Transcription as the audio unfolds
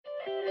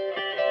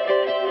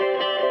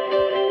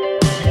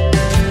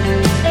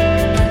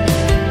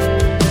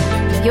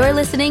You're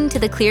listening to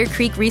the Clear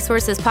Creek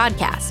Resources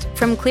Podcast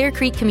from Clear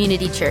Creek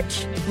Community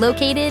Church,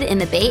 located in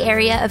the Bay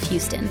Area of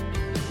Houston.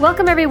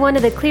 Welcome, everyone, to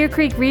the Clear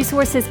Creek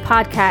Resources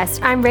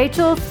Podcast. I'm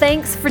Rachel.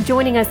 Thanks for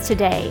joining us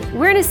today.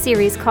 We're in a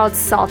series called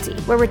Salty,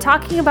 where we're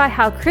talking about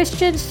how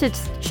Christians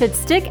should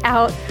stick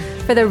out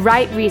for the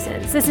right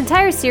reasons. This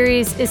entire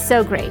series is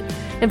so great.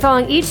 And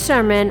following each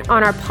sermon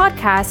on our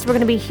podcast, we're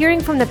going to be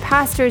hearing from the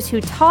pastors who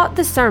taught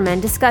the sermon,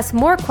 discuss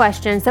more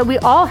questions that we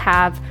all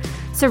have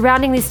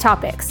surrounding these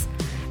topics.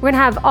 We're going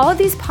to have all of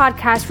these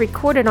podcasts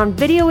recorded on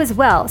video as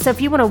well. So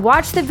if you want to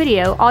watch the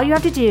video, all you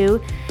have to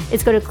do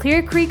is go to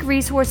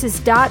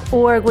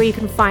clearcreekresources.org where you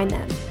can find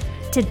them.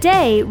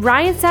 Today,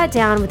 Ryan sat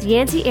down with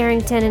Yancey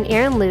Arrington and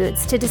Aaron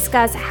Lutz to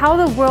discuss how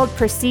the world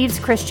perceives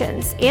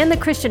Christians and the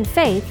Christian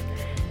faith,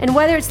 and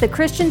whether it's the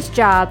Christian's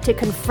job to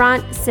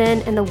confront sin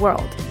in the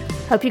world.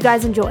 Hope you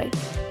guys enjoy.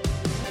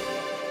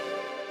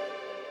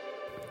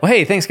 Well,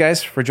 hey, thanks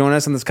guys for joining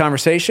us in this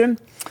conversation.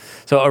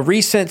 So a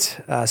recent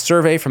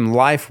survey from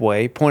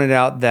Lifeway pointed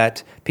out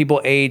that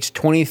people aged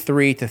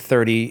 23 to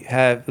 30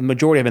 the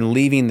majority have been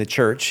leaving the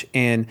church.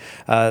 And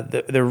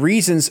the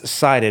reasons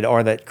cited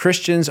are that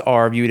Christians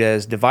are viewed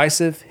as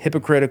divisive,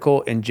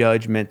 hypocritical, and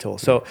judgmental.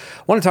 So I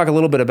want to talk a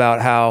little bit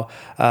about how,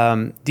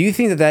 do you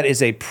think that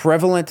is a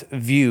prevalent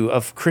view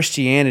of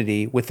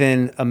Christianity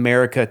within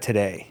America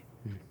today?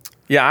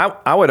 Yeah,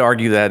 I would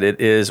argue that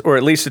it is, or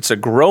at least it's a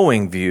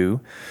growing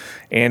view.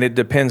 And it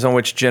depends on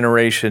which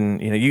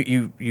generation,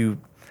 you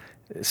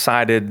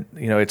cited,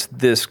 it's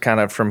this kind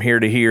of from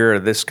here to here, or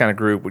this kind of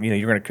group,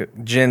 you're going to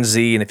Gen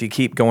Z. And if you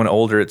keep going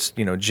older, it's,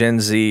 Gen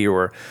Z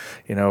or,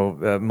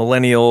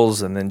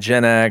 millennials and then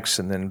Gen X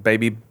and then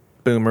baby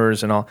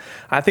boomers and all.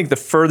 I think the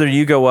further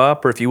you go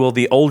up, or if you will,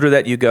 the older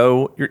that you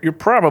go, you're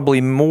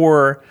probably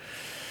more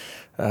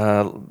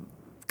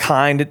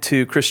kind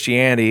to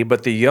Christianity,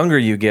 but the younger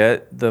you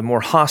get, the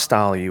more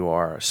hostile you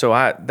are. So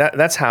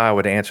that's how I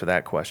would answer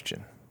that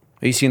question.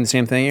 Are you seeing the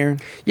same thing, Aaron?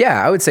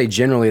 Yeah, I would say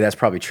generally that's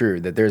probably true,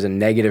 that there's a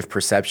negative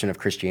perception of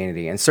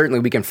Christianity. And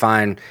certainly we can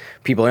find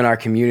people in our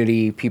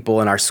community,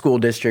 people in our school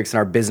districts and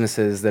our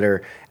businesses that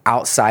are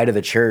outside of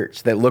the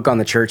church, that look on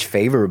the church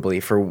favorably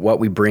for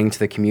what we bring to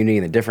the community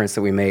and the difference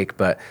that we make.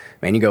 But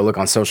man, you go look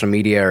on social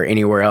media or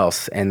anywhere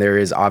else, and there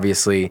is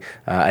obviously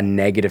a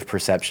negative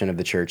perception of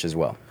the church as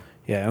well.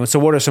 Yeah, and so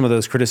what are some of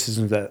those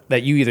criticisms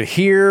that you either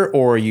hear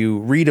or you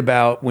read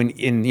about when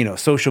in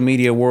social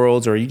media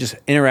worlds, or you just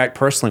interact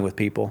personally with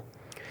people?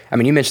 I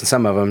mean, you mentioned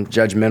some of them.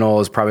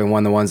 Judgmental is probably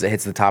one of the ones that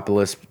hits the top of the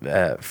list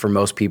for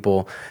most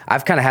people.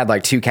 I've kind of had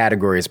like two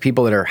categories: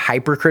 people that are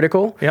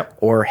hypercritical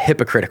or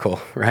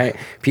hypocritical, right?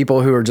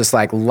 People who are just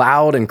like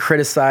loud and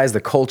criticize the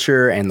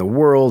culture and the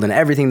world and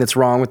everything that's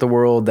wrong with the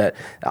world. That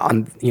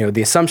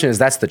the assumption is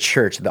that's the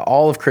church, that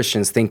all of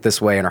Christians think this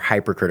way and are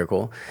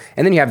hypercritical.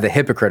 And then you have the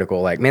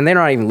hypocritical, like, man, they're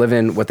not even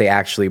living what they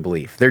actually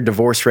believe. Their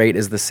divorce rate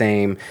is the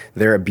same.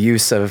 Their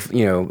abuse of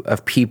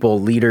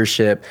people,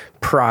 leadership,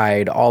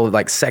 pride, all of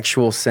like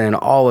sexual sin,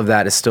 all of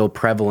that is still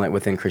prevalent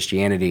within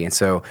Christianity. And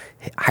so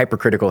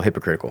hypocritical.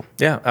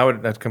 Yeah, I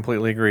would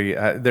completely agree.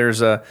 I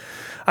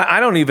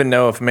don't even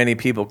know if many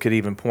people could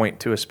even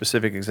point to a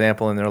specific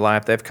example in their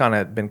life. They've kind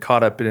of been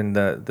caught up in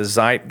the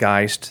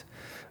zeitgeist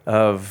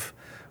of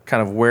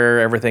kind of where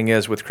everything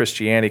is with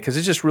Christianity, because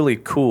it's just really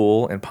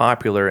cool and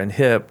popular and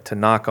hip to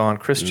knock on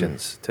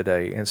Christians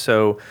today. And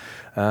so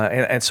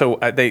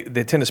they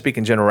tend to speak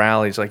in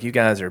generalities, like, you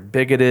guys are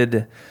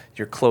bigoted,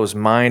 you're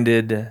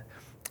closed-minded,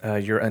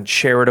 you're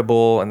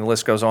uncharitable, and the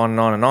list goes on and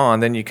on and on.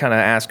 Then you kind of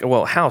ask,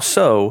 well, how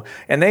so?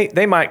 And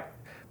they might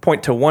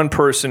point to one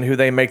person who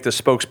they make the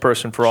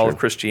spokesperson for all of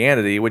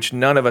Christianity, which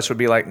none of us would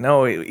be like,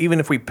 no, even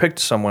if we picked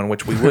someone,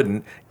 which we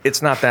wouldn't,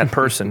 it's not that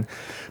person.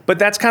 But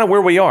that's kind of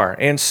where we are.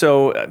 And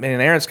so,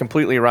 Aaron's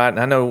completely right, and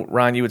I know,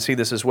 Ryan, you would see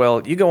this as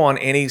well. You go on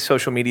any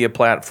social media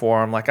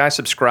platform, like I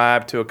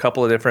subscribe to a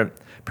couple of different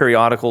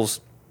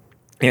periodicals,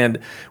 and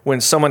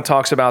when someone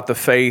talks about the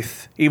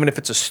faith, even if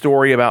it's a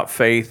story about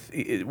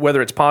faith,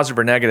 whether it's positive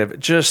or negative,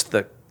 just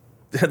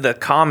the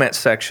comment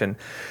section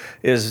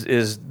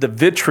is the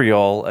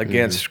vitriol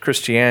against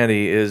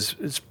Christianity is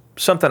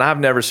something I've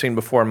never seen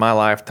before in my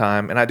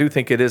lifetime, and I do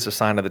think it is a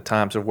sign of the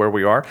times of where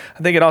we are.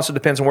 I think it also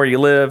depends on where you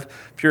live.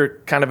 If you're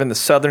kind of in the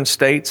southern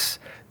states,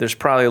 there's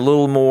probably a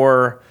little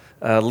more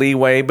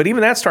leeway, but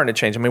even that's starting to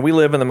change. I mean, we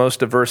live in the most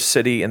diverse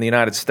city in the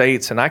United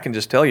States, and I can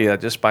just tell you,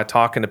 just by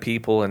talking to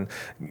people and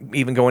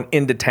even going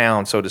into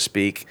town, so to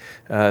speak,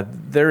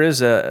 there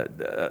is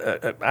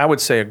I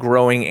would say, a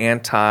growing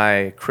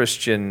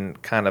anti-Christian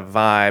kind of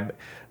vibe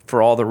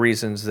for all the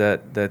reasons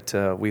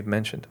that we've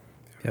mentioned.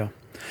 Yeah.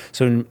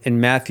 So in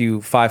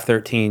Matthew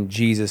 5:13,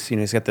 Jesus,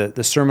 he's got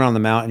the Sermon on the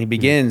Mount, and he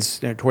begins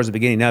towards the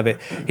beginning of it.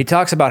 He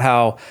talks about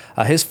how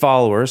his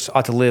followers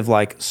ought to live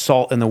like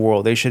salt in the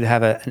world. They should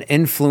have an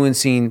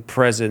influencing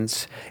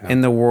presence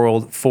in the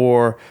world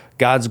for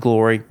God's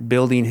glory,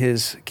 building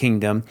his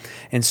kingdom.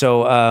 And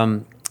so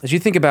as you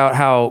think about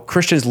how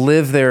Christians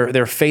live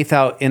their faith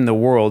out in the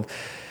world,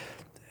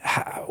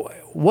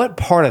 what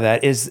part of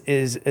that is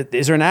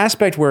there an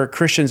aspect where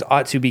Christians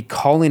ought to be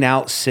calling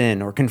out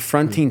sin or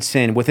confronting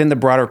sin within the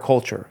broader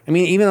culture? I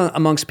mean, even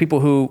amongst people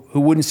who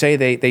wouldn't say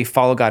they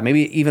follow God,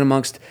 maybe even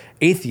amongst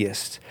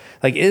atheists.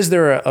 Like, is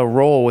there a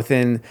role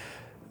within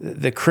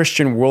the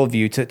Christian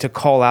worldview to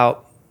call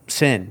out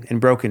sin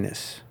and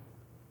brokenness?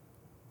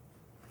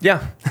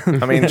 Yeah.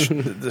 I mean,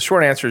 the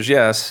short answer is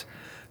yes.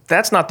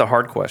 That's not the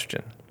hard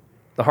question.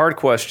 The hard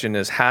question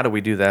is, how do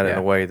we do that in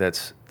a way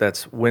that's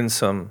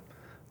winsome,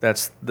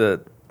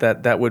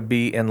 that would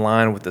be in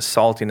line with the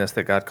saltiness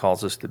that God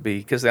calls us to be?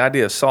 Because the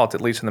idea of salt,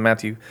 at least in the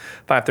Matthew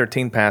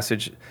 5:13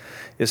 passage,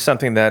 is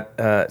something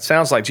that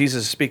sounds like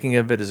Jesus is speaking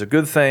of it as a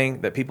good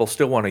thing that people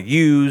still want to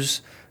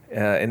use.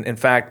 In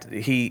fact,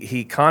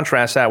 he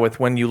contrasts that with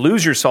when you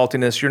lose your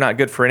saltiness, you're not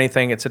good for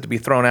anything. It's to be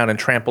thrown out and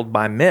trampled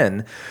by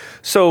men.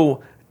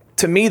 So,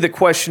 to me, the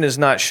question is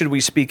not should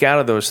we speak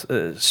out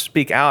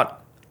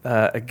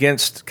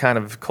against kind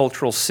of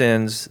cultural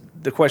sins.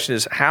 The question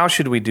is, how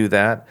should we do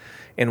that?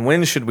 And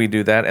when should we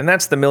do that? And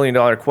that's the $1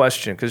 million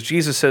question, because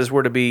Jesus says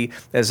we're to be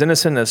as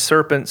innocent as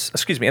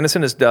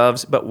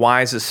doves, but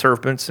wise as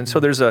serpents. And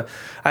so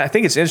I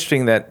think it's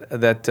interesting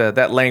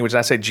that language, and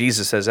I say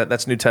Jesus says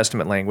that's New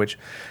Testament language.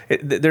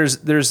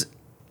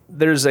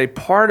 There's a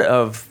part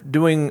of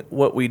doing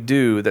what we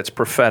do that's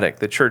prophetic.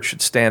 The church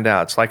should stand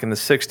out. It's like in the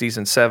 60s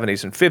and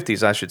 70s and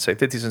 50s, I should say,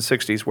 50s and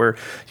 60s, where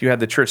you had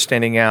the church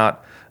standing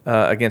out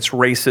against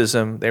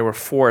racism. They were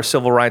for a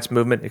civil rights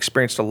movement,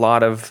 experienced a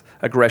lot of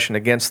aggression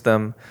against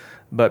them.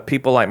 But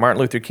people like Martin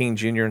Luther King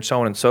Jr. and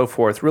so on and so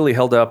forth really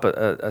held up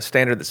a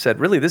standard that said,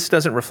 really, this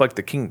doesn't reflect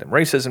the kingdom.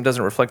 Racism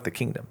doesn't reflect the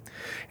kingdom.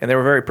 And they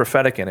were very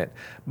prophetic in it.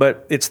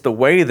 But it's the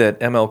way that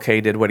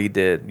MLK did what he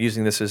did,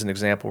 using this as an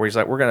example, where he's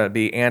like, we're going to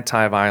be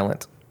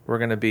anti-violent. We're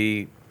going to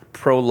be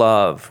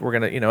pro-love. We're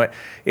going to,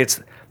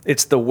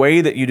 it's the way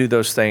that you do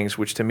those things,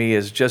 which to me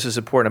is just as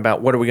important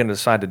about what are we going to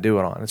decide to do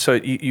it on. And so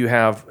you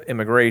have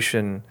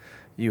immigration,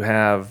 you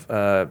have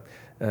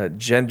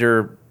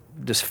gender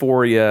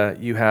dysphoria,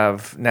 you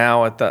have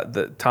now at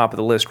the top of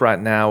the list right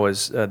now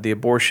is the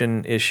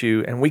abortion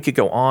issue, and we could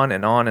go on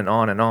and on and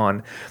on and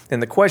on.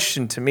 And the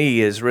question to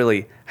me is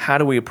really, how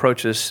do we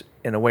approach this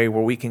in a way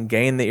where we can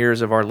gain the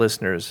ears of our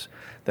listeners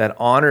that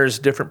honors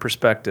different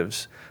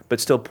perspectives, but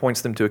still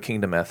points them to a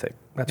kingdom ethic?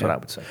 That's what I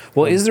would say.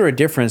 Well, is there a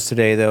difference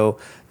today, though,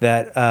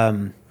 that,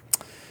 and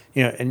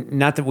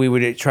not that we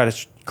would try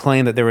to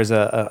claim that there was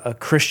a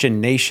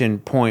Christian nation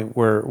point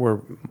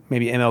where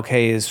maybe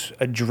MLK is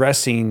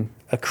addressing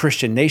a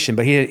Christian nation,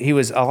 but he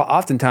was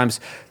oftentimes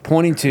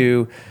pointing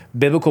to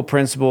biblical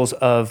principles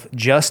of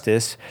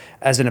justice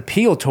as an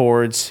appeal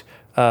towards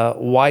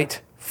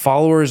white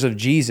followers of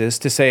Jesus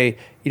to say,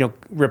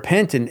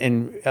 repent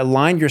and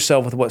align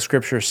yourself with what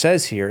Scripture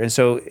says here. And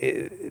so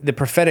the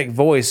prophetic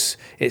voice,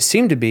 it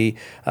seemed to be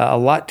a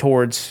lot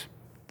towards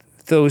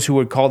those who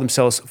would call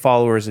themselves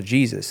followers of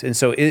Jesus. And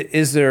so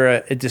is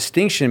there a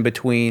distinction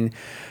between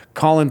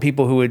calling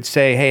people who would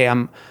say, hey,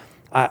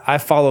 I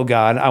follow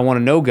God, I want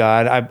to know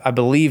God, I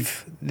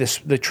believe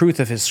the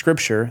truth of His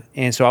Scripture,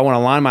 and so I want to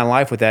align my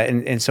life with that,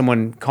 and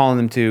someone calling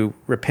them to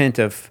repent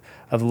of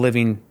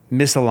living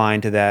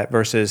misaligned to that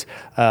versus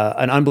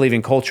an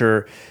unbelieving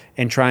culture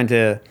and trying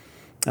to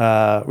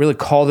really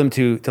call them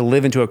to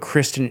live into a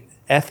Christian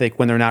ethic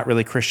when they're not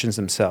really Christians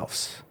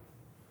themselves?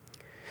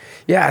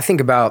 Yeah, I think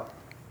about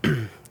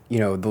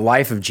the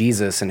life of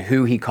Jesus and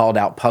who He called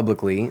out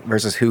publicly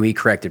versus who He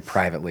corrected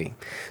privately.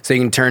 So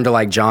you can turn to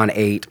like John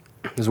 8.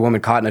 There's a woman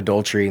caught in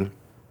adultery.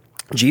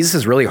 Jesus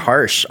is really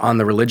harsh on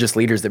the religious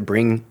leaders that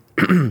bring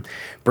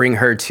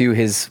her to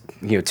his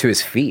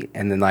feet,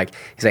 and then he's like,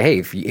 hey,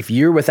 if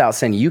you're without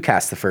sin, you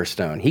cast the first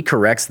stone. He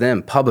corrects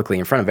them publicly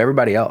in front of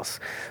everybody else.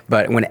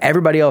 But when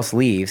everybody else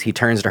leaves, he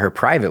turns to her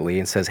privately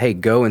and says, hey,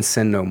 go and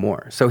sin no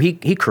more. So he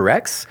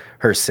corrects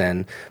her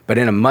sin, but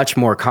in a much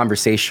more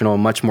conversational,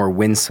 much more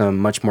winsome,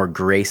 much more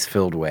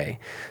grace-filled way.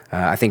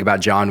 I think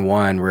about John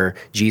 1, where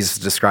Jesus is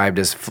described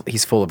as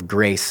he's full of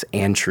grace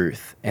and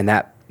truth, and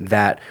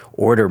that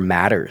order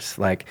matters.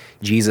 Like,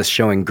 Jesus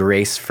showing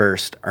grace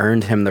first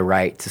earned him the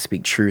right to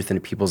speak truth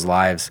into people's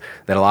lives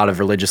that a lot of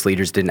religious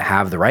leaders didn't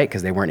have the right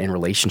because they weren't in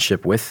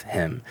relationship with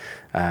him.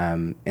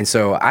 And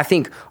so I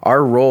think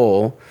our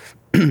role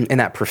in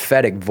that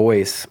prophetic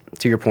voice,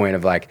 to your point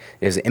of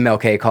is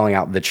MLK calling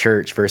out the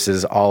church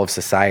versus all of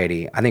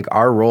society, I think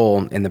our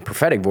role in the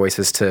prophetic voice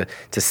is to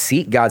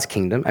seek God's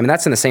kingdom. I mean,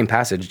 that's in the same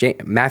passage.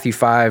 Matthew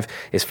 5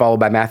 is followed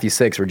by Matthew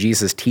 6, where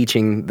Jesus is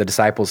teaching the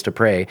disciples to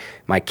pray,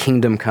 my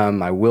kingdom come,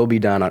 my will be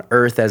done on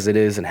earth as it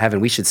is in heaven.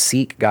 We should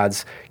seek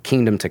God's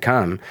kingdom to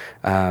come,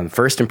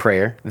 first in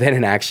prayer, then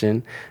in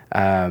action.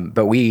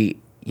 But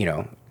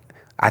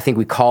I think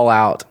we call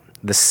out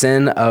the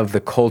sin of the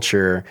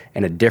culture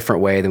in a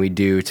different way than we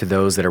do to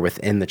those that are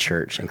within the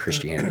church and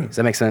Christianity. Does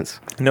that make sense?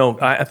 No,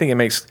 I think it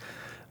makes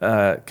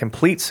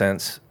complete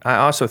sense. I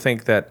also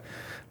think that,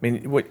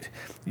 what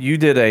you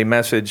did a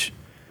message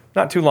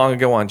not too long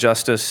ago on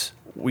justice.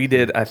 We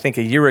did, I think,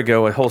 a year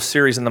ago, a whole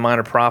series in the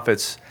Minor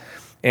Prophets.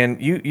 And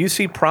you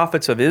see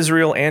prophets of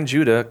Israel and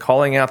Judah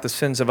calling out the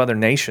sins of other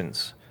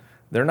nations.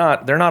 they're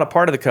not a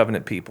part of the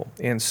covenant people.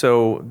 And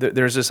so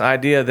there's this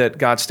idea that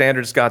God's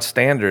standard is God's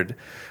standard.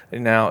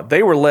 Now,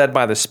 they were led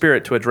by the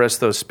Spirit to address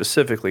those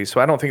specifically,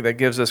 so I don't think that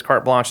gives us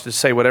carte blanche to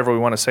say whatever we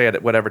want to say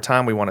at whatever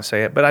time we want to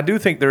say it. But I do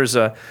think there's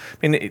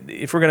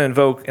if we're going to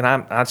invoke, and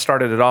I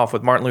started it off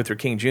with Martin Luther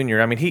King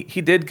Jr., I mean,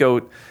 he did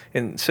go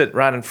and sit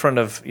right in front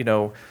of,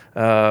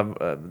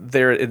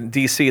 there in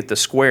D.C. at the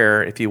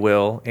square, if you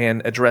will,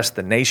 and address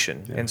the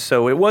nation. Yeah. And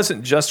so it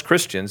wasn't just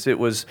Christians, it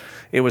was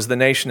the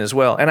nation as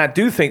well. And I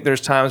do think there's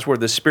times where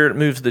the Spirit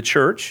moves the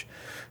church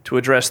to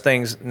address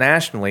things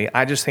nationally.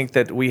 I just think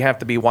that we have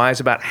to be wise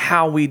about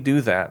how we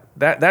do that.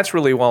 That's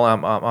really what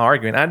I'm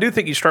arguing. I do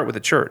think you start with the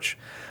church.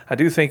 I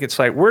do think it's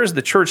like, where's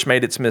the church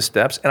made its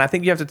missteps? And I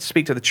think you have to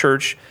speak to the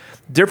church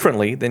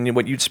differently than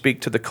what you'd speak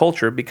to the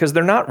culture, because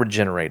they're not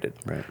regenerated.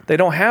 Right. They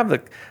don't have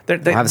the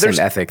same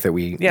ethic that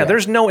we... Yeah,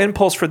 there's no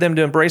impulse for them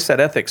to embrace that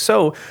ethic.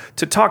 So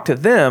to talk to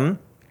them,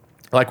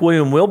 like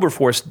William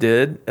Wilberforce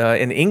did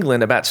in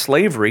England about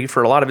slavery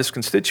for a lot of his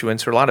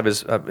constituents or a lot of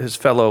his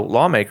fellow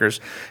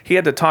lawmakers, he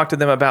had to talk to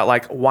them about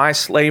like why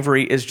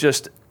slavery is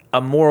just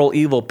a moral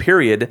evil,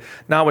 period,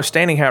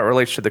 notwithstanding how it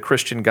relates to the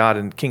Christian God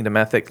and kingdom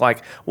ethic,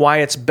 like why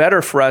it's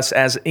better for us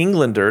as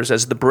Englanders,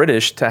 as the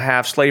British, to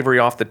have slavery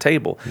off the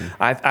table.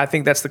 I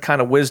think that's the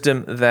kind of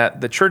wisdom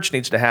that the church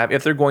needs to have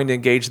if they're going to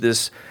engage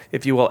this,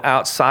 if you will,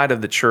 outside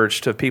of the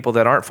church to people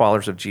that aren't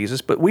followers of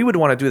Jesus. But we would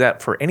want to do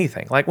that for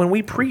anything. Like when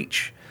we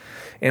preach,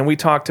 and we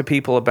talk to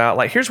people about,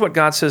 like, here's what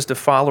God says to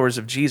followers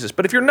of Jesus.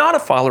 But if you're not a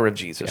follower of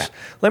Jesus,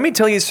 let me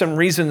tell you some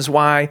reasons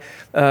why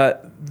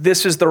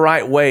this is the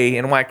right way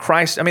and why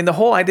Christ... I mean, the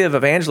whole idea of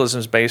evangelism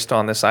is based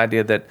on this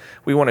idea that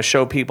we want to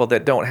show people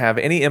that don't have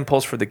any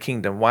impulse for the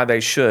kingdom why they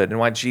should and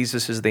why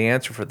Jesus is the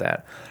answer for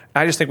that.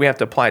 I just think we have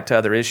to apply it to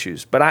other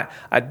issues. But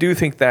I do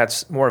think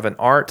that's more of an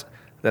art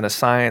than a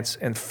science,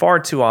 and far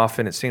too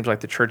often it seems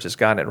like the church has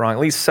gotten it wrong. At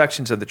least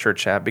sections of the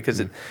church have, because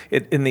it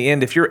in the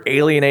end, if you're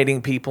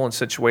alienating people in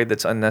such a way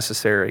that's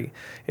unnecessary,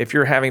 if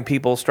you're having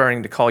people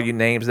starting to call you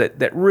names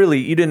that really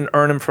you didn't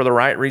earn them for the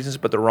right reasons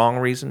but the wrong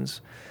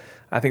reasons,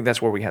 I think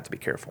that's where we have to be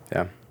careful.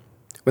 Yeah.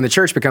 When the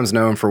church becomes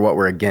known for what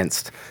we're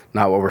against,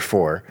 not what we're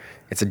for,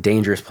 it's a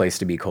dangerous place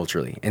to be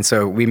culturally. And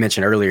so we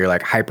mentioned earlier,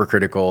 like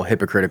hypercritical,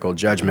 hypocritical,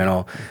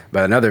 judgmental.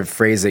 But another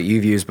phrase that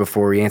you've used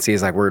before, Yancey,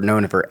 is like we're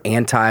known for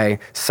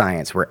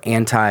anti-science, we're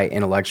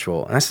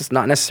anti-intellectual. And that's just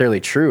not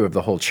necessarily true of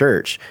the whole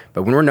church.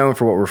 But when we're known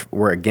for what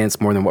we're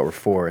against more than what we're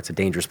for, it's a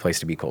dangerous place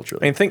to be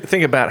culturally. I mean,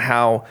 think about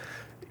how,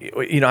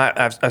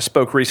 I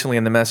spoke recently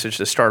in the message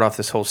to start off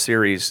this whole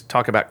series,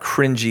 talk about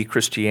cringy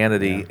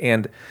Christianity. Yeah.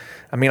 And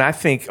I mean, I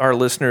think our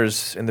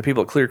listeners and the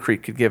people at Clear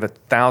Creek could give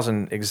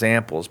 1,000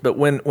 examples. But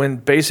when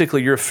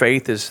basically your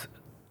faith is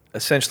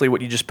essentially what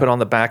you just put on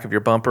the back of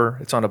your bumper,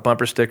 it's on a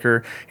bumper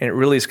sticker, and it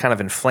really is kind of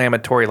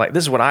inflammatory. Like,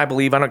 this is what I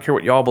believe. I don't care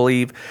what y'all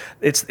believe.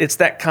 It's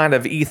that kind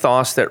of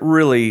ethos that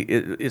really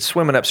is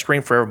swimming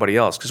upstream for everybody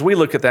else. Because we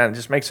look at that and it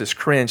just makes us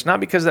cringe,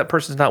 not because that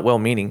person's not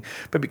well-meaning,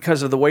 but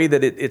because of the way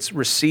that it's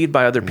received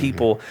by other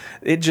people.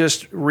 It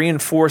just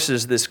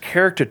reinforces this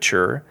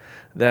caricature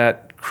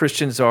that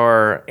Christians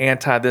are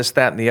anti this,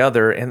 that, and the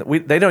other, and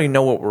they don't even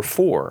know what we're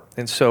for.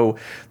 And so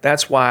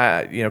that's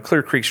why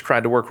Clear Creek's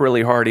tried to work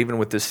really hard, even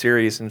with this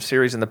series and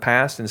series in the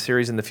past and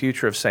series in the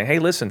future, of saying, hey,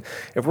 listen,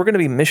 if we're going to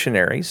be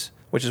missionaries,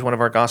 which is one of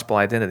our gospel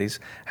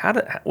identities,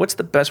 what's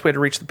the best way to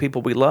reach the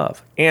people we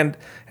love? And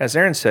as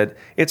Aaron said,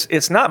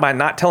 it's not by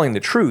not telling the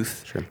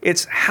truth. Sure.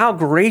 It's how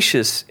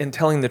gracious in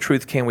telling the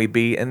truth can we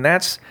be, and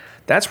that's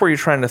where you're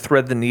trying to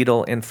thread the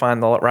needle and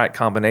find the right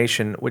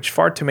combination, which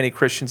far too many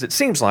Christians, it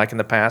seems like in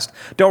the past,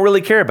 don't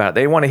really care about.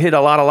 They want to hit a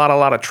lot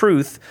of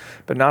truth,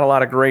 but not a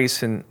lot of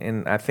grace. And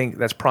I think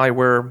that's probably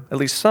where, at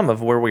least some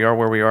of where we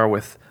are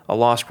with a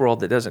lost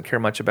world that doesn't care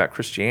much about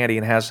Christianity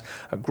and has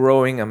a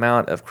growing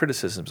amount of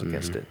criticisms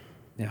against it.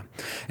 Yeah.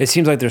 It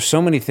seems like there's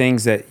so many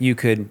things that you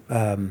could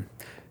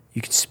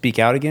speak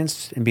out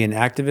against and be an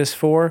activist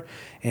for.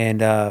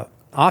 And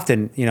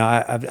often,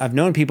 I've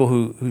known people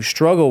who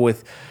struggle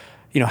with,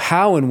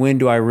 how and when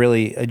do I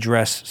really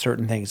address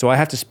certain things? So I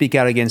have to speak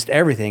out against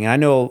everything. And I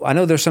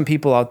know there's some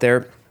people out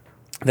there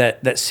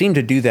that seem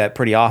to do that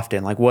pretty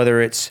often, like whether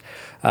it's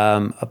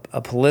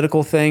a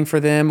political thing for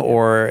them,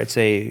 or it's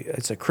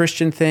a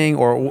Christian thing,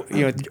 or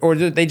or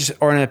they just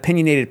are an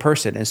opinionated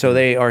person, and so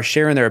they are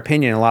sharing their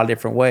opinion in a lot of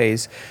different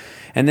ways.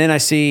 And then I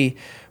see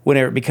when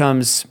it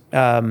becomes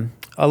a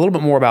little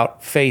bit more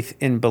about faith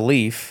and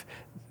belief,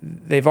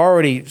 they've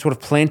already sort of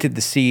planted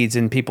the seeds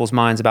in people's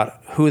minds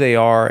about who they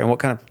are and what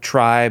kind of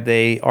tribe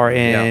they are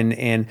in. Yeah.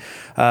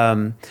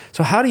 And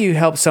so how do you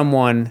help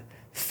someone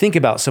think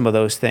about some of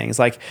those things?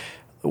 Like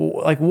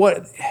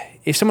what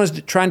if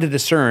someone's trying to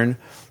discern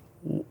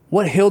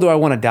what hill do I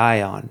want to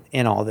die on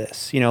in all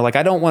this? Like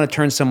I don't want to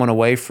turn someone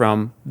away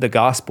from the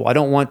gospel. I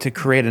don't want to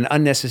create an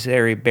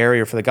unnecessary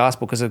barrier for the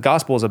gospel, because the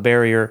gospel is a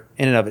barrier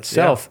in and of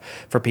itself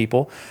for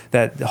people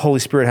that the Holy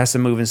Spirit has to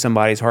move in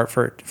somebody's heart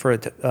for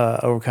it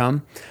to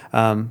overcome.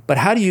 But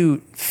how do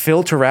you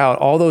filter out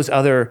all those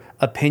other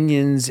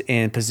opinions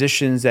and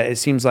positions that it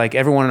seems like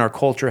everyone in our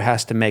culture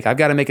has to make? I've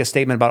got to make a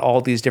statement about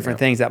all these different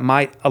things that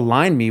might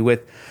align me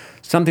with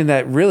something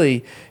that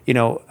really,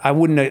 I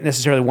wouldn't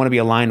necessarily want to be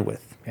aligned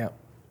with.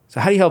 So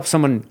how do you help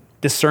someone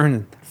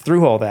discern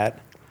through all that?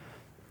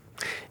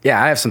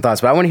 Yeah, I have some thoughts,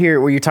 but I want to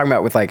hear what you're talking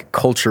about with like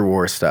culture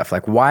war stuff,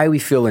 like why we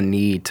feel a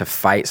need to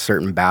fight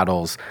certain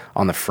battles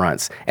on the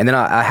fronts. And then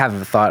I have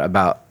a thought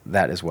about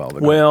that as well.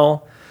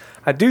 Well,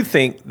 I do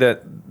think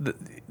that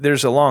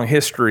there's a long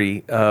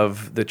history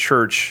of the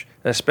church,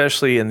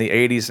 especially in the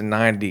 80s and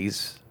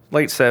 90s,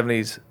 late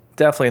 70s,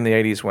 definitely in the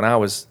 80s when I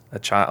was a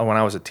child, when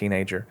I was a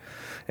teenager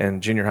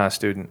and junior high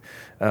student,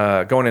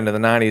 going into the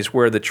 90s,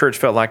 where the church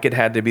felt like it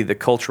had to be the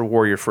culture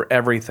warrior for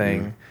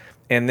everything.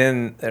 And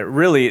then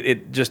really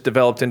it just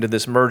developed into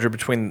this merger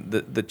between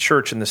the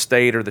church and the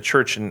state, or the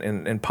church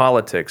and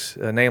politics,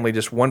 namely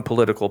just one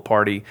political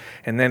party.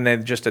 And then they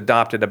just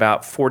adopted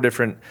about 4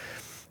 different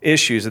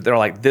issues that they're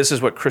like, this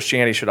is what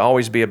Christianity should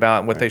always be about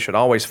and what they should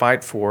always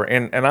fight for.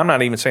 And I'm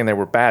not even saying they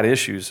were bad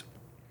issues,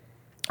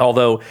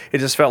 although it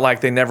just felt like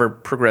they never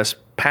progressed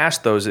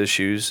past those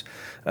issues.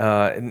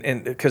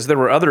 And because there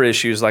were other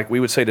issues, like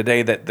we would say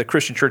today, that the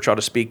Christian church ought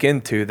to speak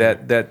into,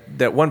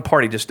 that one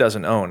party just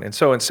doesn't own. And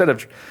so it's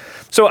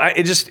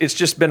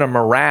just been a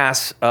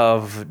morass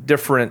of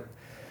different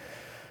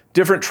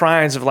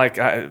tries of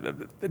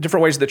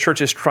different ways the church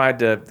has tried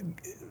to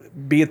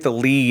be at the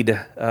lead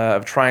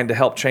of trying to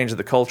help change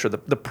the culture.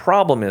 The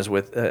problem is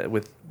with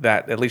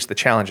that, at least the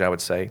challenge, I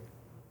would say,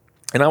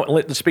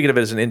 and speaking of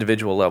it as an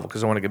individual level,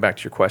 because I want to get back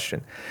to your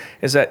question,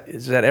 is that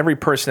every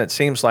person, it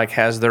seems like,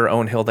 has their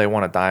own hill they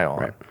want to die on.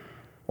 Right.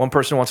 One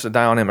person wants to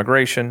die on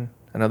immigration.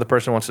 Another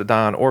person wants to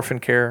die on orphan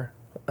care.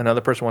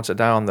 Another person wants to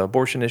die on the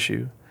abortion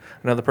issue.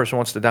 Another person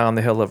wants to die on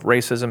the hill of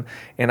racism.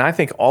 And I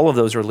think all of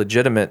those are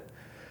legitimate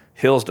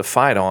hills to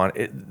fight on.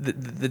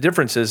 The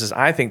difference is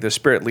I think the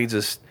Spirit leads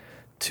us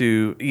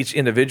to each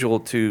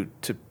individual to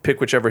pick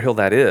whichever hill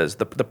that is.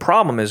 The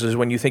problem is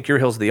when you think your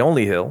hill's the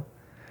only hill,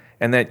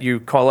 and that you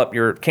call up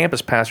your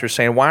campus pastor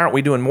saying, why aren't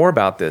we doing more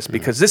about this?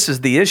 Because this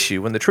is the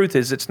issue. When the truth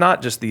is, it's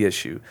not just the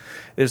issue.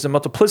 There's a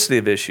multiplicity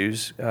of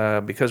issues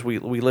because we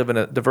live in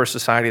a diverse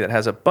society that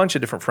has a bunch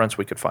of different fronts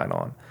we could fight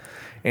on.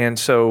 And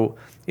so,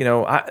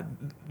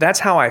 that's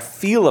how I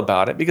feel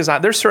about it, because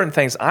there's certain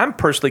things I'm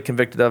personally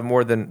convicted of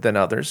more than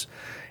others.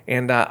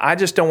 And I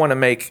just don't want to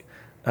make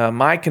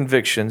my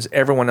convictions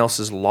everyone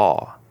else's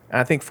law. And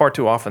I think far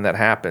too often that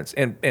happens.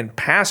 And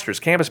pastors,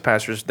 campus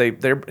pastors,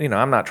 they're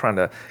I'm not trying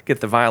to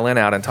get the violin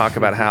out and talk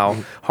about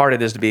how hard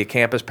it is to be a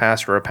campus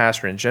pastor or a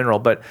pastor in general,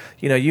 but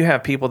you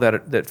have people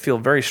that feel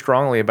very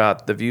strongly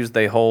about the views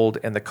they hold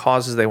and the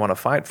causes they want to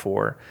fight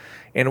for.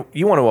 And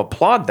you want to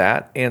applaud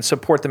that and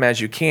support them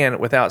as you can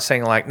without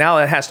saying like, now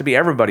it has to be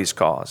everybody's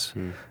cause.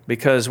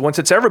 Because once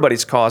it's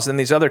everybody's cause, then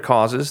these other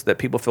causes that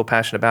people feel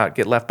passionate about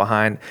get left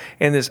behind.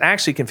 And this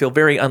actually can feel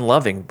very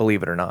unloving,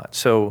 believe it or not.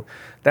 So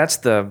that's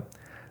the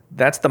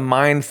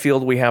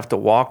minefield we have to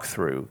walk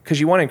through, because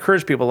you want to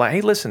encourage people like,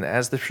 hey, listen,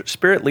 as the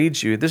Spirit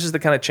leads you, this is the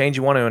kind of change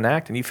you want to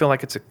enact, and you feel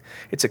like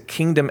it's a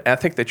kingdom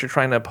ethic that you're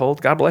trying to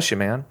uphold. God bless you,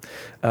 man.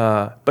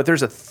 But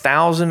there's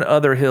 1,000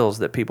 other hills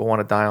that people want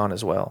to die on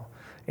as well.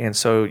 And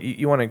so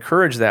you want to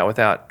encourage that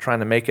without trying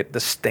to make it the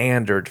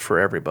standard for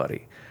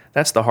everybody.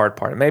 That's the hard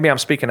part. Maybe I'm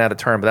speaking out of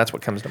turn, but that's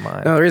what comes to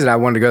mind. No, the reason I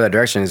wanted to go that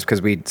direction is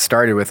because we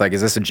started with like,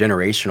 is this a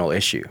generational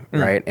issue,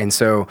 right? And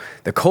so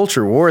the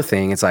culture war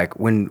thing, it's like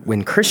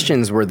when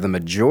Christians were the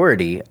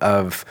majority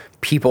of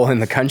people in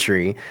the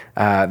country,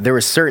 there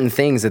were certain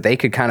things that they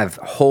could kind of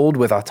hold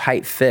with a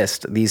tight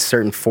fist, these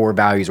certain 4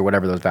 values or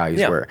whatever those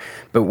values were.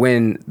 But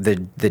when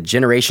the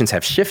generations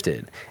have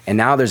shifted and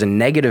now there's a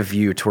negative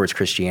view towards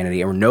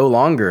Christianity and we're no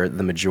longer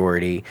the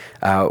majority,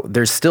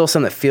 there's still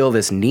some that feel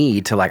this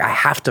need to like, I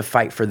have to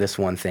fight for this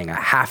one thing. I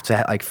have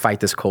to like fight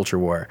this culture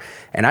war.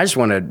 And I just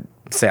want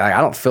to say, I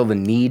don't feel the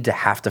need to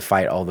have to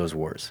fight all those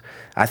wars.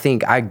 I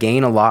think I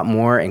gain a lot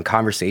more in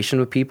conversation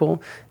with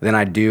people than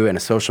I do in a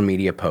social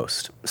media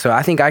post. So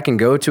I think I can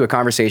go to a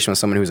conversation with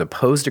someone who's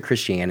opposed to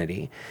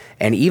Christianity,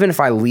 and even if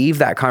I leave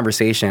that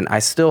conversation, I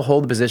still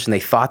hold the position they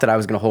thought that I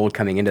was going to hold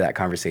coming into that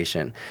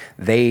conversation.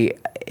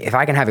 If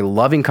I can have a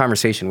loving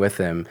conversation with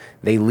them,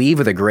 they leave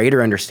with a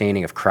greater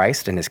understanding of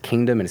Christ and his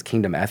kingdom and his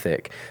kingdom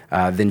ethic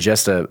than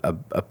just a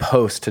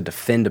post to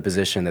defend a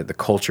position that the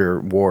culture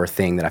war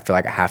thing that I feel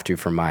like I have to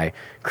from my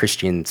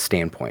Christian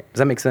standpoint. Does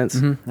that make sense?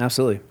 Mm-hmm.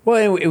 Absolutely.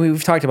 Well,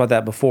 we've talked about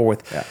that before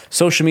with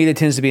social media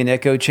tends to be an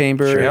echo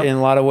chamber in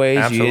a lot of ways.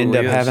 Absolutely you end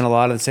up having a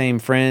lot of the same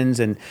friends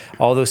and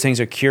all those things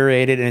are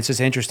curated. And it's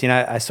just interesting.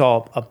 I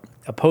saw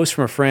a post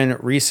from a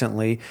friend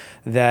recently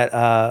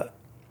that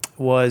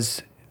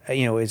was,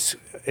 it's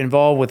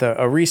involved with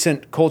a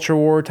recent culture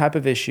war type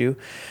of issue.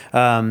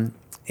 And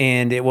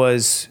it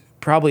was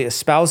probably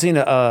espousing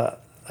a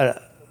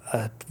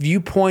a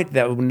viewpoint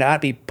that would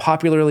not be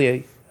popular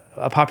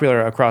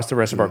across the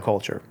rest of our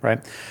culture, right?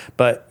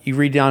 But you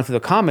read down through the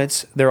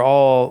comments, they're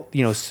all,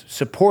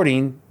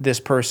 supporting this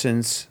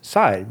person's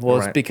side. Well,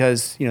 it's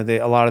because,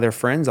 a lot of their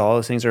friends, all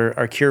those things are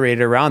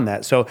curated around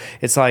that. So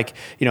it's like,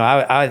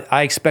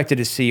 I expected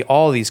to see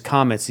all these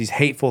comments, these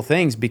hateful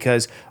things,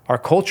 because our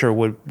culture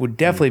would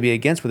definitely be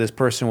against what this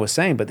person was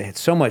saying, but they had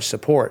so much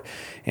support.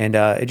 And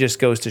it just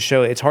goes to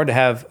show it's hard to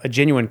have a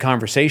genuine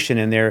conversation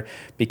in there,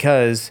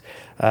 because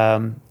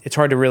it's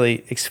hard to really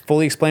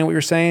fully explain what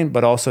you're saying,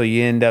 but also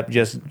you end up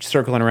just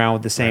circling around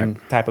with the same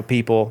type of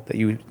people that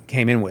you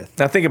came in with.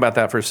 Now think about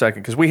that for a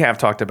second, because we have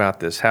talked about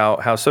this,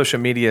 how social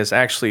media is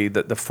actually,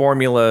 the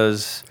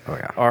formulas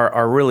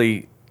are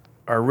really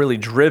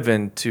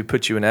driven to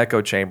put you in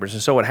echo chambers.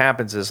 And so what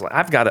happens is,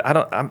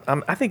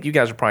 I think you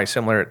guys are probably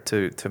similar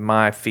to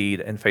my feed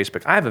and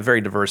Facebook. I have a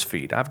very diverse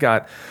feed. I've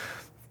got,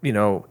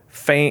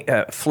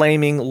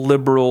 flaming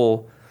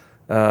liberal,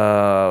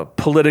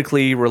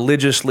 politically,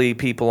 religiously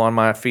people on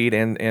my feed,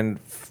 and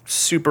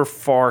super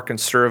far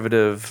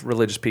conservative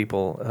religious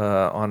people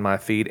on my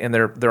feed, and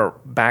they're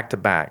back to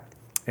back.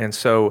 And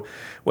so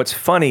what's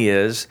funny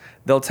is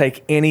they'll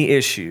take any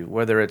issue,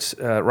 whether it's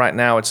right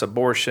now it's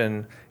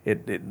abortion.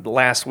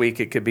 Last week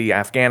it could be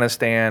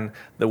Afghanistan.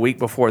 The week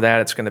before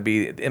that it's going to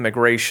be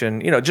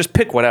immigration. Just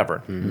pick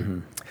whatever. Mm-hmm.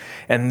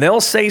 And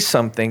they'll say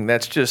something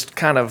that's just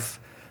kind of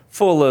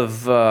full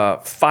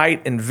of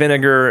fight and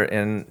vinegar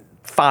and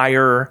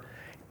fire,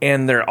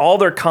 and all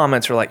their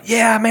comments are like,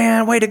 yeah,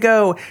 man, way to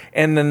go.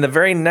 And then the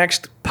very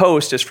next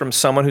post is from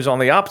someone who's on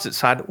the opposite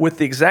side with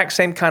the exact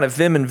same kind of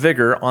vim and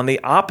vigor on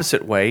the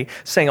opposite way,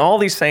 saying all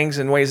these things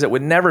in ways that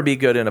would never be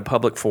good in a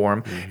public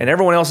forum. Mm-hmm. And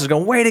everyone else is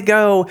going, way to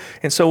go.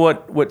 And so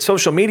what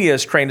social media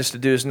has trained us to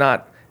do is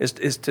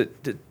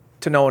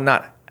to know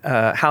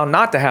how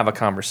not to have a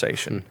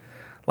conversation. Mm-hmm.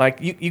 Like,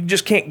 you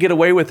just can't get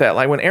away with that.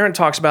 Like when Aaron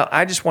talks about,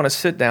 I just want to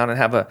sit down and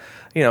have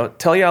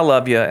tell you I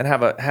love you and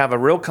have a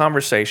real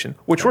conversation,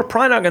 which we're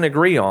probably not going to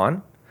agree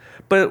on,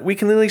 but we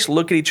can at least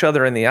look at each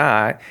other in the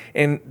eye.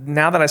 And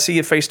now that I see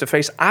you face to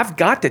face, I've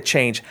got to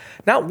change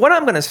not what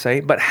I'm going to say,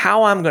 but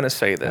how I'm going to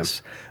say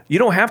this. You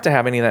don't have to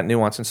have any of that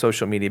nuance in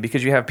social media,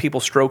 because you have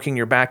people stroking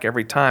your back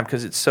every time,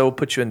 because it so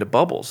puts you into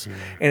bubbles. Mm-hmm.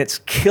 And it's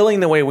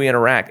killing the way we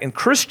interact. And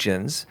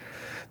Christians,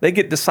 they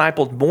get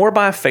discipled more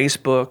by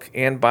Facebook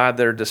and by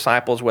their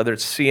disciples, whether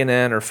it's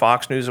CNN or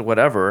Fox News or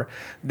whatever,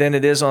 than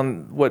it is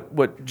on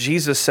what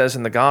Jesus says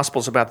in the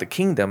Gospels about the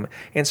kingdom.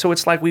 And so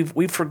it's like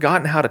we've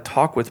forgotten how to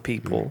talk with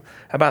people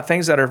about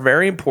things that are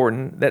very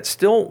important, that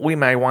still we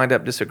may wind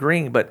up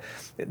disagreeing, but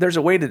there's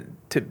a way to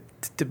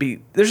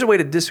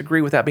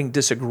disagree without being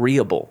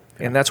disagreeable.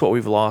 And that's what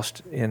we've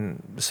lost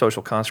in the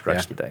social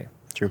constructs today.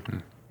 True. Mm-hmm.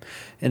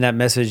 In that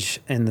message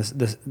and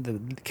the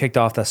kicked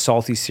off the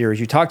Salty series,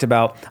 you talked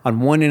about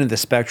on one end of the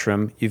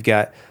spectrum, you've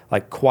got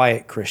like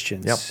quiet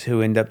Christians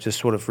who end up just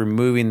sort of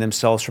removing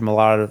themselves from a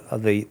lot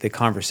of the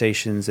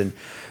conversations and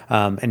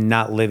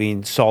not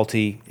living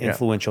salty,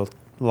 influential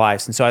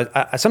lives. And so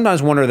I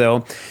sometimes wonder,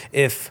 though,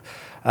 if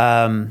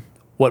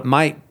what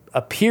might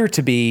appear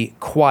to be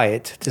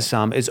quiet to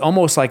some is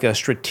almost like a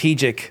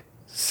strategic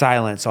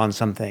silence on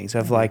some things,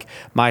 of like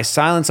my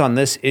silence on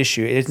this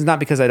issue. It's not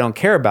because I don't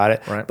care about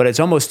it, but it's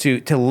almost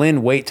to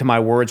lend weight to my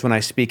words when I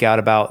speak out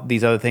about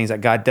these other things that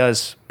God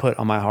does put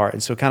on my heart.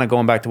 And so kind of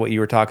going back to what you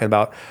were talking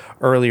about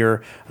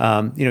earlier,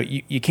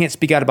 you can't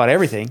speak out about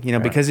everything,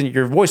 because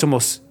your voice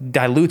almost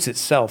dilutes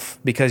itself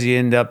because you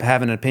end up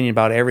having an opinion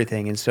about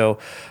everything. And so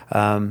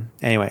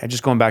anyway,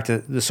 just going back to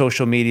the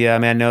social media, I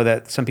mean, I know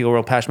that some people are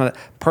real passionate about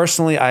that.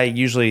 Personally, I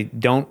usually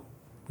don't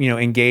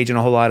engage in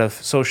a whole lot of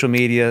social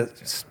media,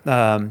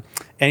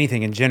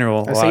 anything in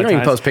general. So you don't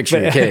even post pictures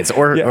of your kids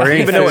or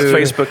anything. Even know what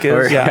Facebook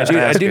is.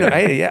 I do.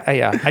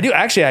 I do.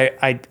 Actually,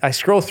 I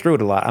scroll through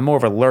it a lot. I'm more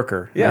of a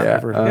lurker.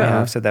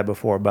 I've said that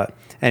before. But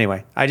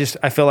anyway, I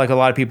feel like a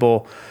lot of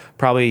people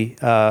probably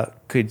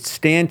could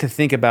stand to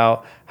think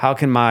about how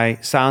can my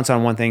silence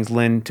on one thing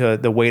lend to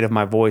the weight of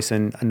my voice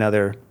in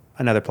another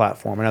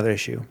platform, another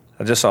issue.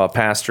 I just saw a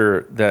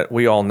pastor that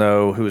we all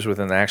know who's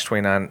within the Acts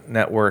 29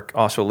 network,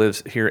 also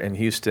lives here in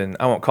Houston.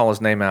 I won't call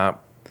his name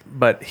out,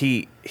 but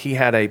he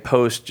had a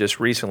post just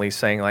recently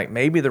saying, like,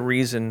 maybe the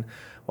reason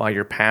why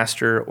your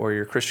pastor or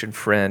your Christian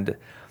friend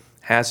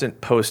hasn't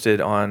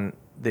posted on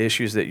the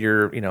issues that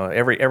you're,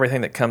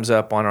 everything that comes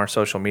up on our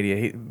social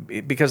media,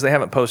 because they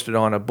haven't posted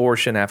on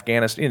abortion,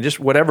 Afghanistan, just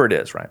whatever it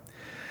is, right?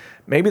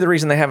 Maybe the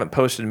reason they haven't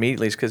posted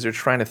immediately is because they're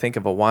trying to think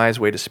of a wise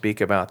way to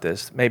speak about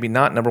this. Maybe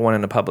not, number one,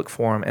 in a public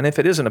forum. And if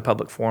it is in a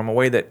public forum, a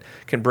way that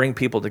can bring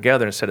people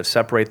together instead of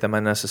separate them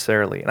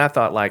unnecessarily. And I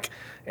thought, those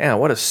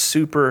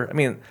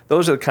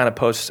are the kind of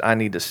posts I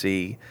need to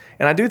see.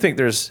 And I do think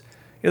there's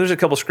a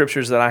couple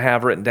scriptures that I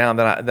have written down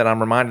that I'm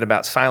reminded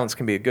about. Silence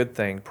can be a good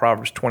thing.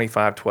 Proverbs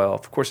 25:12.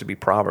 Of course, it'd be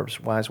Proverbs,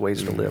 wise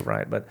ways to live,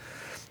 right? But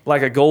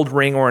like a gold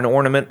ring or an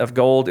ornament of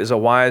gold is a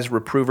wise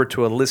reprover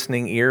to a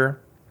listening ear.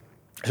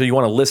 So you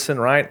want to listen,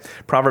 right?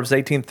 Proverbs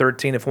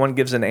 18:13, if one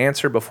gives an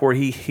answer before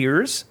he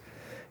hears,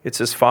 it's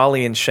his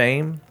folly and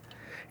shame.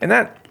 And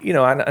that,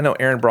 I know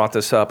Aaron brought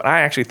this up.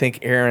 I actually think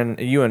Aaron,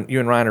 you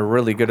and Ryan are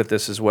really good at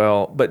this as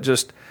well. But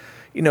just,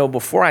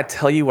 before I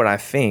tell you what I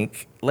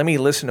think, let me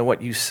listen to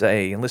what you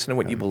say and listen to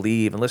what you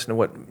believe and listen to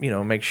what,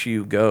 makes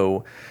you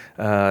go.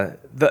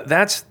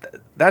 That's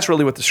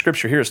really what the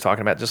scripture here is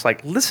talking about. Just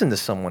like listen to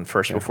someone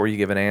first before you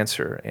give an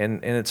answer.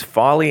 And it's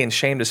folly and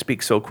shame to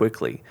speak so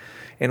quickly.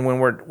 And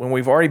when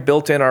we've already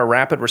built in our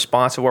rapid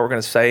response of what we're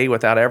going to say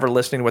without ever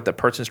listening to what the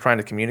person's trying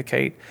to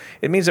communicate,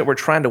 it means that we're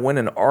trying to win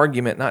an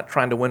argument, not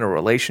trying to win a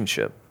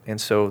relationship. And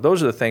so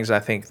those are the things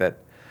I think that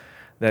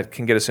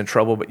can get us in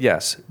trouble. But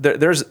yes,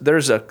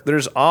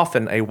 there's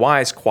often a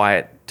wise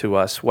quiet to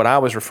us. What I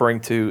was referring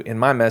to in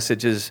my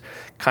message is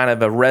kind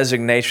of a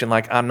resignation,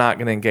 like I'm not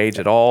going to engage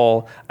at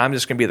all. I'm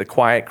just going to be the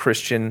quiet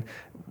Christian,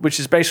 which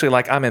is basically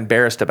like I'm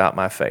embarrassed about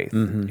my faith.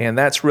 Mm-hmm. And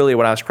that's really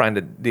what I was trying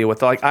to deal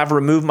with. Like I've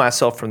removed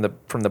myself from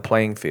the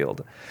playing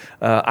field.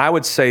 I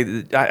would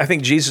say, I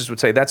think Jesus would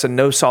say that's a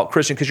no-salt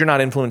Christian because you're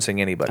not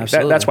influencing anybody.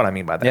 That's what I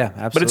mean by that. Yeah,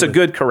 absolutely. But it's a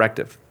good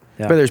corrective.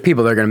 Yeah. But there's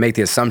people that are going to make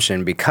the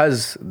assumption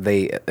because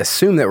they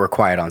assume that we're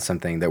quiet on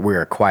something that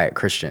we're a quiet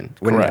Christian.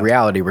 When in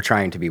reality, we're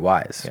trying to be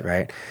wise,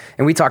 right?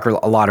 And we talk a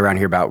lot around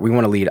here about we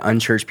want to lead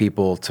unchurched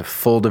people to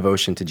full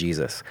devotion to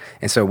Jesus.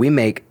 And so we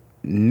make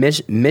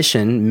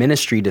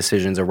ministry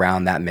decisions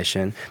around that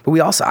mission,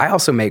 but I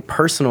also make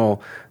personal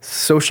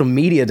social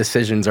media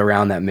decisions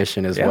around that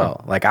mission as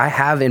well. Like I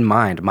have in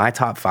mind my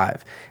top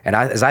 5, and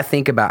as I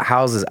think about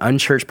how is this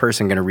unchurched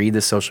person going to read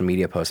this social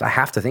media post, I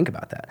have to think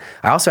about that.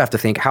 I also have to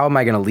think, how am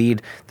I going to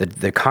lead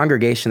the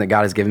congregation that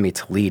God has given me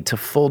to lead to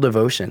full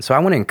devotion? So I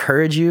want to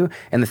encourage you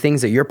and the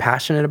things that you're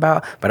passionate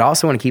about, but I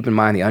also want to keep in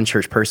mind the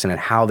unchurched person and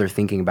how they're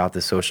thinking about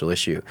this social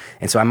issue.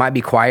 And so I might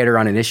be quieter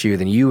on an issue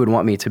than you would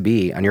want me to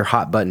be on your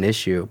hot button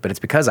issue, but it's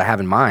because I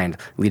have in mind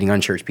leading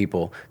unchurched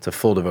people to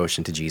full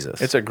devotion to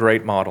Jesus. It's a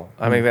great model.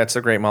 I mean, that's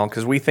a great model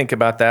because we think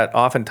about that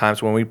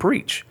oftentimes when we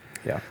preach.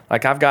 Yeah.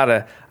 Like I'm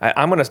going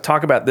to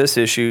talk about this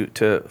issue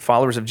to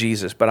followers of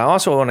Jesus, but I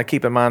also want to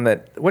keep in mind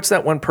that what's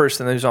that one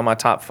person who's on my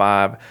top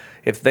 5?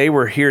 If they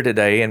were here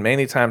today, and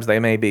many times they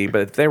may be,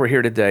 but if they were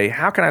here today,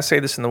 how can I say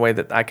this in the way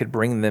that I could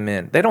bring them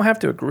in? They don't have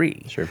to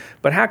agree. Sure.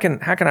 But how can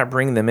I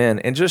bring them in?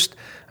 And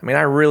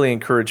I really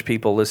encourage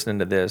people listening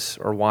to this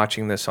or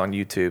watching this on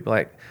YouTube,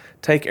 like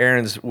take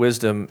Aaron's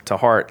wisdom to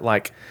heart.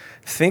 Like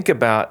think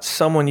about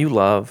someone you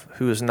love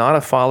who is not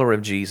a follower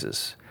of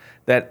Jesus,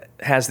 that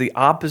has the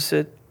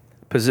opposite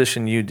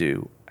position you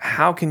do.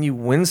 How can you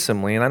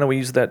winsomely, and I know we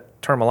use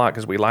that term a lot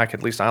because we like it,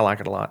 at least I like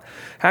it a lot.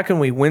 How can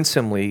we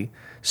winsomely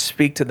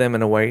speak to them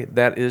in a way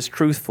that is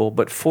truthful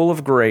but full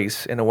of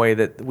grace, in a way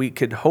that we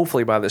could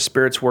hopefully by the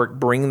Spirit's work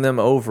bring them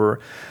over,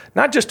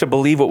 not just to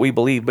believe what we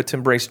believe, but to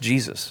embrace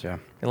Jesus. Yeah.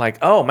 And like,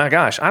 oh my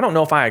gosh, I don't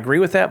know if I agree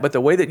with that, but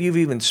the way that you've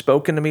even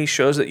spoken to me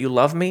shows that you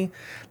love me.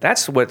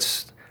 That's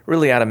what's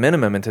really at a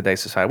minimum in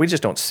today's society. We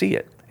just don't see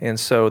it. And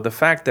so the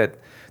fact that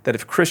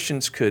if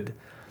Christians could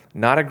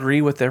not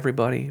agree with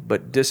everybody,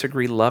 but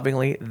disagree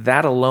lovingly,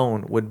 that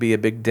alone would be a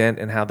big dent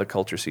in how the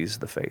culture sees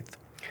the faith.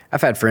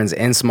 I've had friends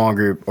in small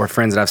group or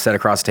friends that I've sat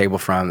across the table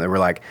from that were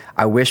like,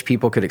 I wish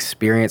people could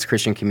experience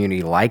Christian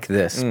community like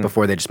this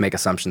before they just make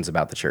assumptions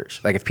about the church.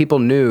 Like if people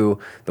knew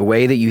the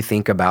way that you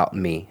think about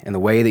me and the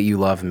way that you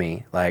love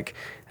me, like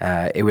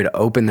it would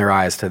open their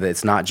eyes to that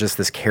it's not just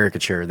this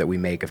caricature that we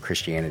make of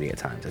Christianity at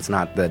times. It's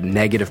not the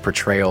negative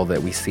portrayal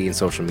that we see in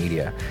social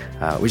media.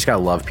 We just got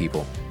to love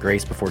people.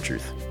 Grace before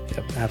truth.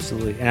 Yep,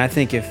 absolutely. And I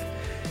think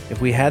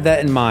if we had that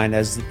in mind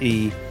as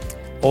the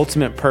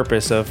ultimate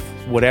purpose of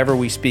whatever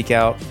we speak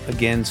out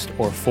against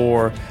or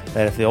for,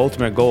 that if the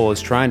ultimate goal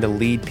is trying to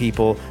lead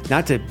people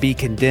not to be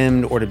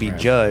condemned or to be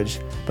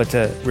judged, but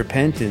to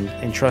repent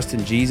and trust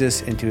in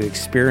Jesus and to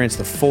experience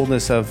the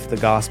fullness of the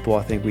gospel,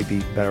 I think we'd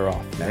be better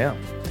off. Yeah.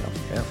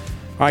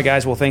 All right,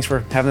 guys. Well, thanks for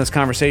having this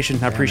conversation.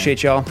 I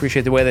appreciate y'all.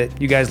 Appreciate the way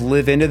that you guys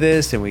live into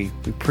this, and we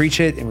preach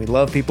it, and we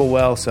love people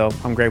well. So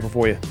I'm grateful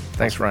for you.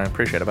 Thanks, Ryan.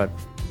 Appreciate it, bud.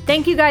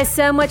 Thank you guys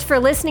so much for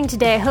listening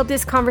today. I hope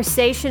this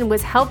conversation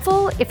was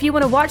helpful. If you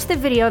want to watch the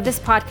video of this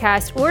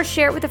podcast or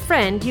share it with a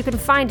friend, you can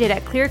find it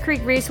at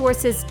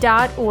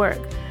clearcreekresources.org,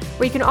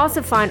 where you can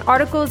also find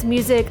articles,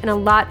 music, and a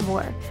lot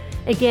more.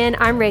 Again,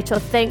 I'm Rachel.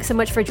 Thanks so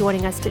much for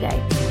joining us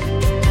today.